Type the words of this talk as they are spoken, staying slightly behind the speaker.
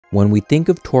When we think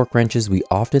of torque wrenches, we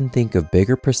often think of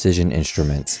bigger precision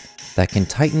instruments that can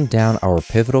tighten down our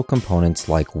pivotal components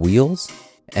like wheels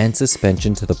and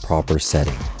suspension to the proper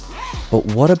setting. But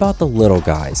what about the little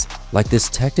guys, like this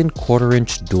Tekton 1/4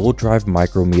 inch dual drive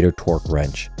micrometer torque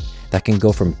wrench that can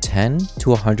go from 10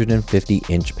 to 150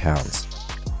 inch-pounds?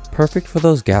 Perfect for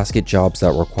those gasket jobs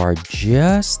that require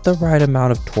just the right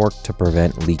amount of torque to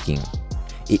prevent leaking.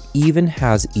 It even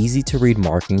has easy to read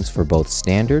markings for both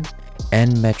standard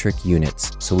and metric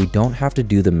units, so we don't have to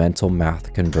do the mental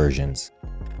math conversions.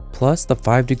 Plus, the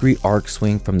 5-degree arc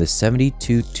swing from the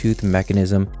 72-tooth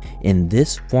mechanism in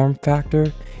this form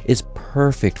factor is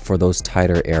perfect for those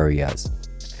tighter areas.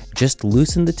 Just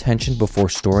loosen the tension before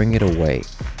storing it away,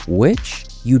 which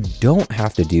you don't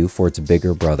have to do for its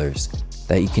bigger brothers,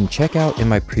 that you can check out in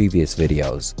my previous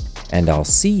videos, and I'll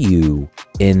see you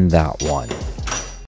in that one.